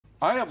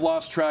I have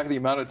lost track of the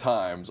amount of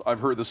times I've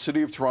heard the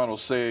city of Toronto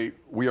say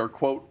we are,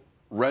 quote,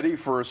 ready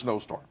for a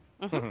snowstorm.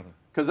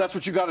 Because that's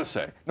what you got to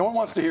say. No one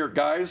wants to hear,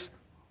 guys,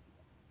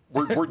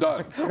 we're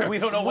done. We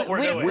don't know what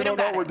we're doing. We don't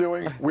know what we're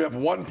doing. We have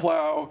one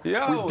plow.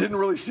 Yo. We didn't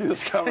really see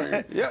this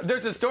coming. Yeah,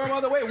 there's a storm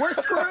on the way. We're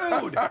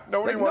screwed.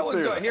 Nobody wants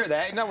to going to hear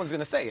that. No one's going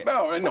to say it.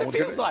 No, and no one's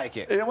feels like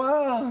it. Yeah,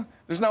 well,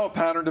 there's now a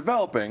pattern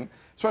developing,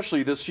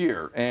 especially this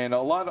year, and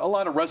a lot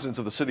of residents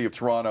of the city of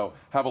Toronto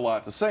have a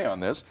lot to say on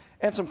this,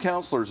 and some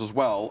councillors as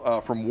well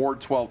from Ward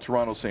 12,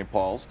 Toronto, St.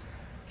 Paul's.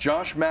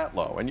 Josh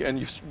Matlow, and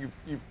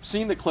you've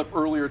seen the clip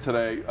earlier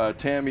today.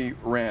 Tammie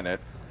ran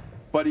it,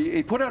 but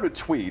he put out a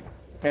tweet.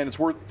 And it's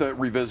worth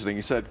revisiting.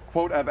 He said,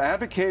 quote, I've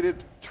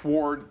advocated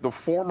toward the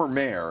former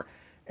mayor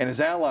and his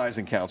allies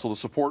in council to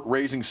support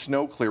raising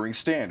snow clearing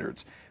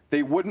standards.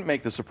 They wouldn't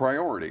make this a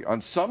priority.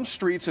 On some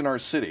streets in our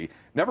city,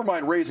 never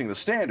mind raising the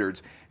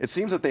standards, it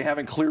seems that they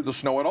haven't cleared the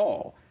snow at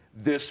all.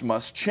 This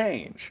must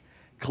change.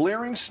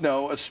 Clearing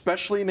snow,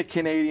 especially in a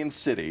Canadian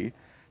city,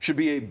 should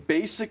be a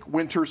basic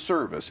winter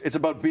service. It's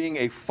about being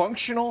a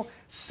functional,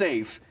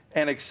 safe,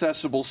 and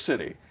accessible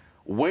city.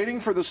 Waiting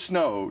for the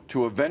snow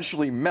to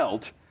eventually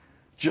melt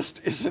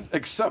just isn't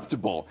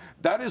acceptable.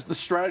 That is the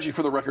strategy,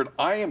 for the record,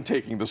 I am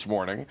taking this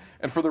morning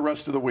and for the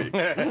rest of the week.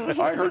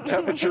 I heard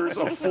temperatures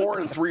of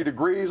 4 and 3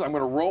 degrees. I'm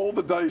going to roll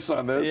the dice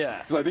on this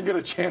because I didn't get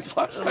a chance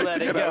last night to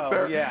get out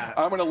there. Yeah.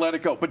 I'm going to let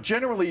it go. But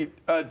generally,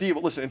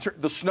 Devo, listen,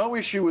 the snow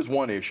issue is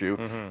one issue.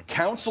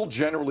 Council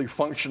generally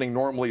functioning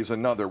normally is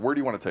another. Where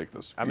do you want to take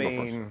this? I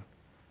mean,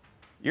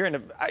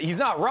 he's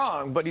not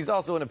wrong, but he's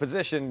also in a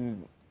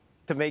position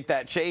to make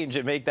that change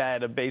and make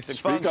that a basic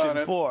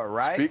function for,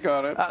 right? Speak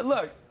on it.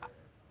 Look,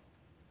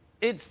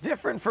 it's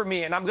different for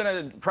me, and I'm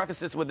going to preface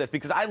this with this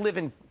because I live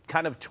in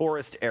kind of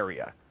tourist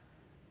area.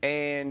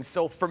 And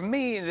so for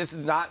me, this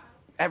is not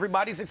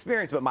everybody's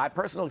experience, but my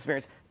personal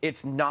experience,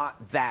 it's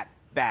not that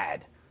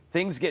bad.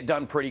 Things get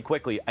done pretty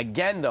quickly.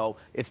 Again, though,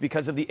 it's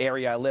because of the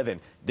area I live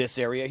in. This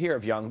area here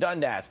of Yonge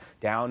Dundas,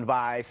 down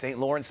by St.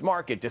 Lawrence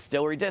Market,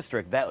 Distillery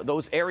District,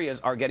 those areas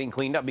are getting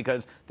cleaned up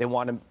because they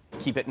want to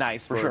keep it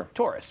nice for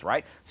tourists,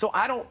 right? So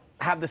I don't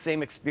have the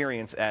same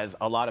experience as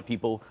a lot of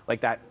people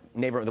like that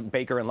neighbor, the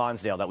Baker and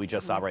Lonsdale that we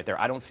just saw right there.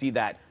 I don't see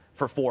that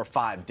for 4 or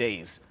 5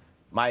 days.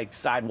 My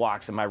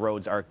sidewalks and my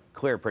roads are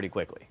clear pretty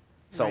quickly.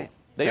 So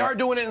they are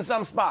doing it in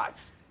some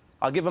spots.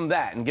 I'll give them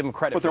that and give them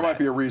credit for that. But there might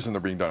be a reason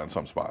they're being done in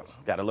some spots.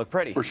 Got to look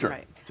pretty. For sure.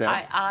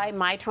 Right.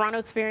 My Toronto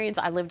experience,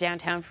 I lived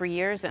downtown for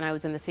years, and I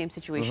was in the same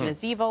situation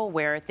as Devo,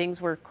 where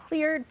things were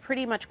cleared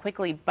pretty much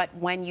quickly. But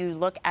when you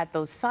look at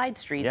those side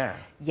streets,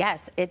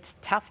 yes, it's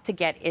tough to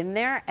get in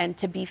there. And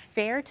to be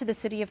fair to the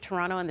City of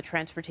Toronto and the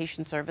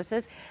transportation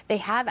services, they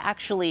have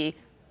actually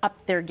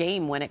upped their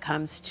game when it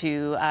comes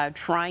to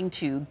trying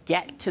to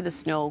get to the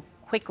snow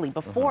quickly.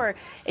 Before,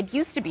 it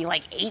used to be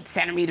like 8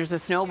 centimeters of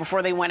snow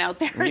before they went out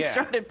there and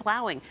started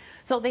plowing.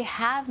 So they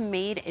have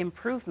made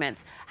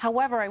improvements.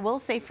 However, I will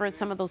say for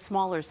some of those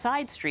smaller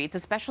side streets,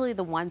 especially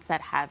the ones that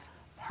have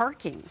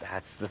parking.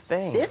 That's the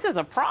thing. This is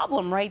a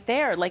problem right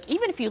there. Like,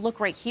 even if you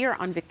look right here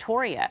on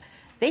Victoria,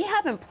 they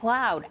haven't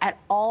plowed at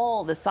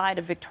all the side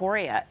of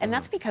Victoria, and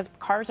that's because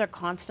cars are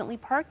constantly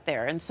parked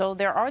there. And so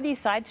there are these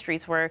side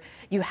streets where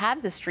you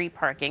have the street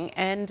parking,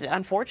 and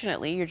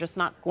unfortunately, you're just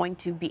not going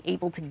to be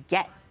able to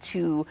get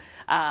to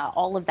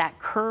all of that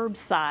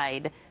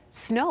curbside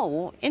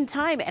snow in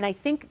time. And I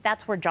think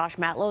that's where Josh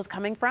Matlow is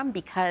coming from,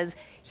 because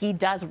he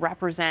does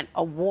represent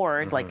a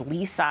ward like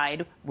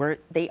Leaside, where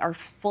they are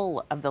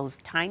full of those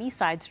tiny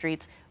side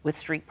streets with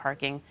street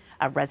parking,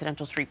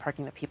 residential street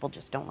parking that people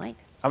just don't like.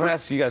 I'm going to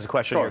ask you guys a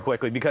question here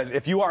quickly, because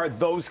if you are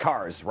those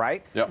cars,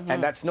 right,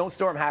 and that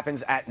snowstorm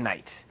happens at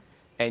night,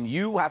 and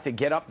you have to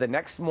get up the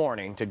next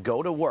morning to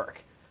go to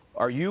work,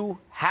 are you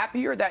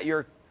happier that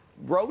your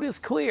road is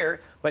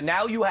clear, but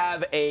now you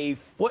have 1.5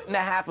 foot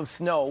of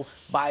snow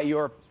by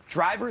your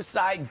driver's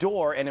side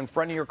door and in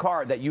front of your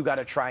car that you got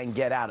to try and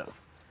get out of?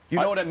 You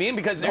know what I mean?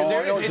 Because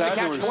it's a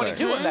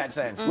catch-22 in that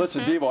sense.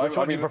 Listen,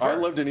 Devo, I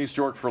lived in East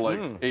York for like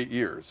 8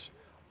 years.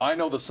 I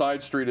know the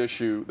side street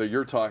issue that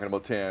you're talking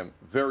about, Tam,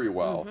 very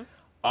well.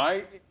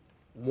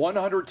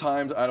 100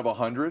 times out of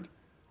 100,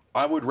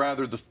 I would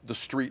rather the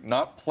street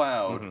not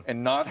plowed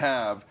and not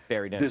have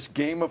this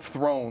Game of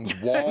Thrones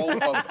wall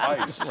of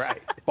ice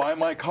by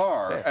my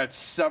car at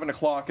 7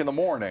 o'clock in the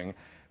morning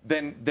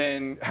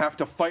than have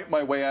to fight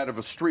my way out of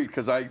a street,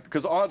 because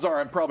odds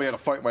are I'm probably going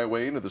to fight my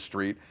way into the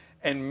street,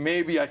 and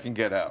maybe I can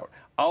get out.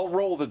 I'll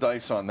roll the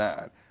dice on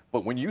that.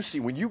 But when you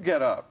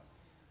get up,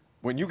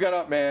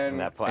 man,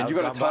 and you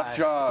got a tough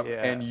job,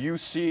 and you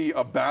see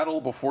a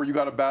battle before you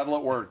got a battle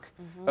at work,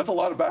 that's a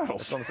lot of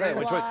battles. That's what I'm saying.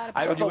 Which one?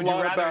 Would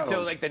you rather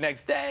until like the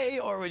next day,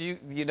 or would you,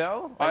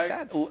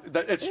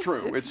 it's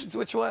true. It's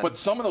which one? But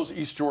some of those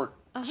East York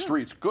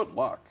streets, good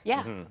luck.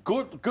 Yeah.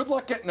 Good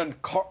luck getting in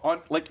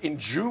car like in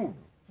June.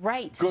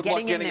 Right. Good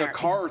luck getting a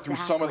car through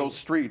some of those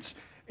streets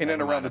in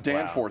and around the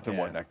Danforth and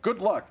whatnot. Good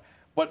luck.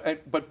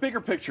 But bigger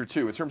picture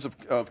too, in terms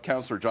of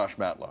Councillor Josh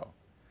Matlow.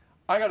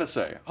 I got to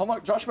say, how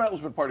long Josh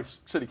Matlow's been part of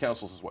City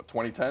Council since what,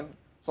 2010?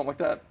 Something like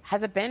that?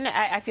 Has it been?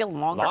 I feel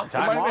longer. Long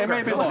time. It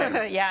may be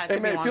longer. Yeah,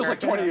 it feels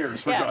like 20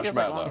 years for Josh it feels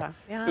like a long Matlow. time.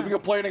 Yeah. He's been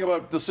complaining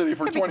about the city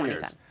for Could be 20 20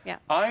 years. time. Yeah.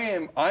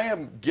 I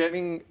am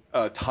getting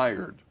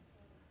tired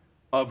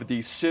of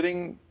the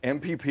sitting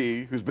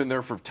MPP who's been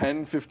there for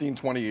 10, 15,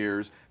 20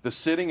 years, the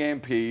sitting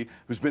MP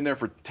who's been there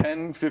for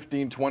 10,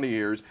 15, 20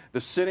 years,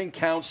 the sitting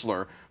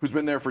councillor who's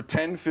been there for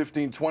 10,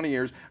 15, 20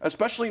 years,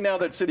 especially now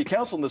that city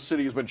council in the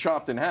city has been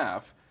chopped in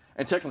half.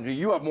 And technically,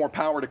 you have more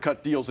power to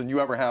cut deals than you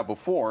ever have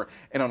before.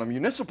 And on a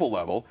municipal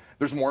level,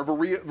 there's more of a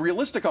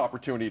realistic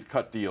opportunity to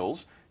cut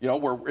deals, you know,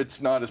 where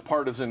it's not as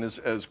partisan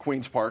as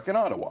Queen's Park in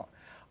Ottawa.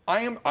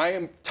 I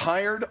am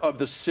tired of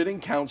the sitting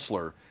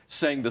councillor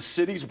saying the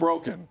city's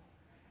broken,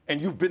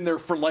 and you've been there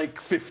for like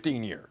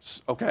 15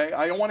 years, okay?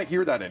 I don't want to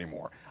hear that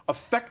anymore.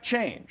 Affect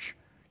change.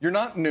 You're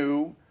not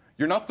new.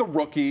 You're not the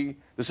rookie.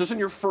 This isn't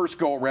your first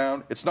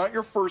go-around. It's not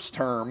your first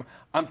term.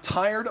 I'm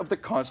tired of the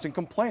constant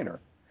complainer.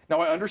 Now,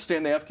 I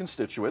understand they have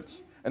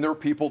constituents, and there are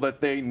people that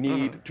they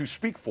need to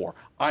speak for.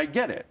 I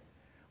get it.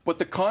 But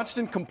the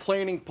constant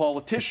complaining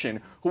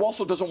politician who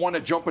also doesn't want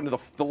to jump into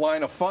the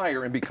line of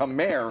fire and become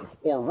mayor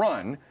or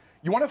run,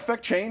 you want to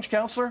affect change,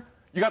 councillor?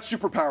 You got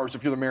superpowers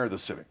if you're the mayor of the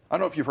city. I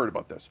don't know if you've heard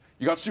about this.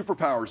 You got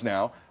superpowers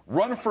now.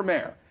 Run for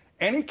mayor.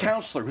 Any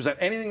councillor who's had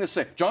anything to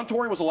say. John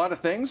Tory was a lot of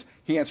things.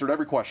 He answered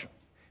every question.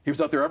 He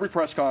was out there every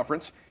press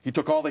conference. He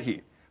took all the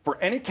heat. For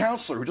any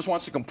councillor who just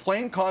wants to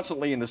complain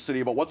constantly in the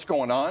city about what's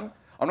going on,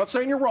 I'm not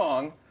saying you're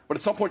wrong, but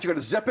at some point you got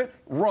to zip it,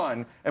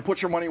 run, and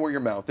put your money where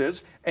your mouth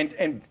is,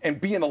 and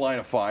be in the line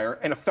of fire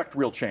and affect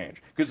real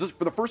change. Because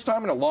for the first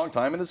time in a long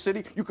time in the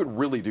city, you could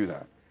really do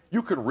that.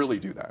 You could really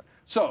do that.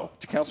 So,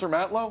 to Councillor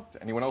Matlow,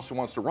 to anyone else who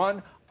wants to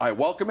run, I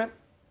welcome it.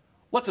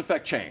 Let's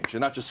affect change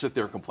and not just sit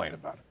there and complain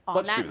about it. On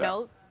Let's do that that.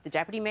 note, the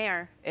deputy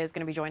mayor is going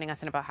to be joining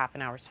us in about half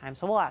an hour's time,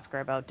 so we'll ask her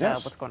about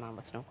what's going on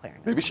with snow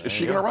clearing. Maybe is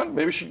she going to run?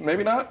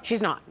 Maybe not.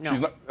 She's not. No. She's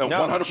not. No,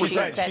 100%. She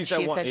said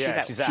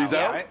she's out. She's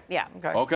out? Right? Yeah. Okay. Okay.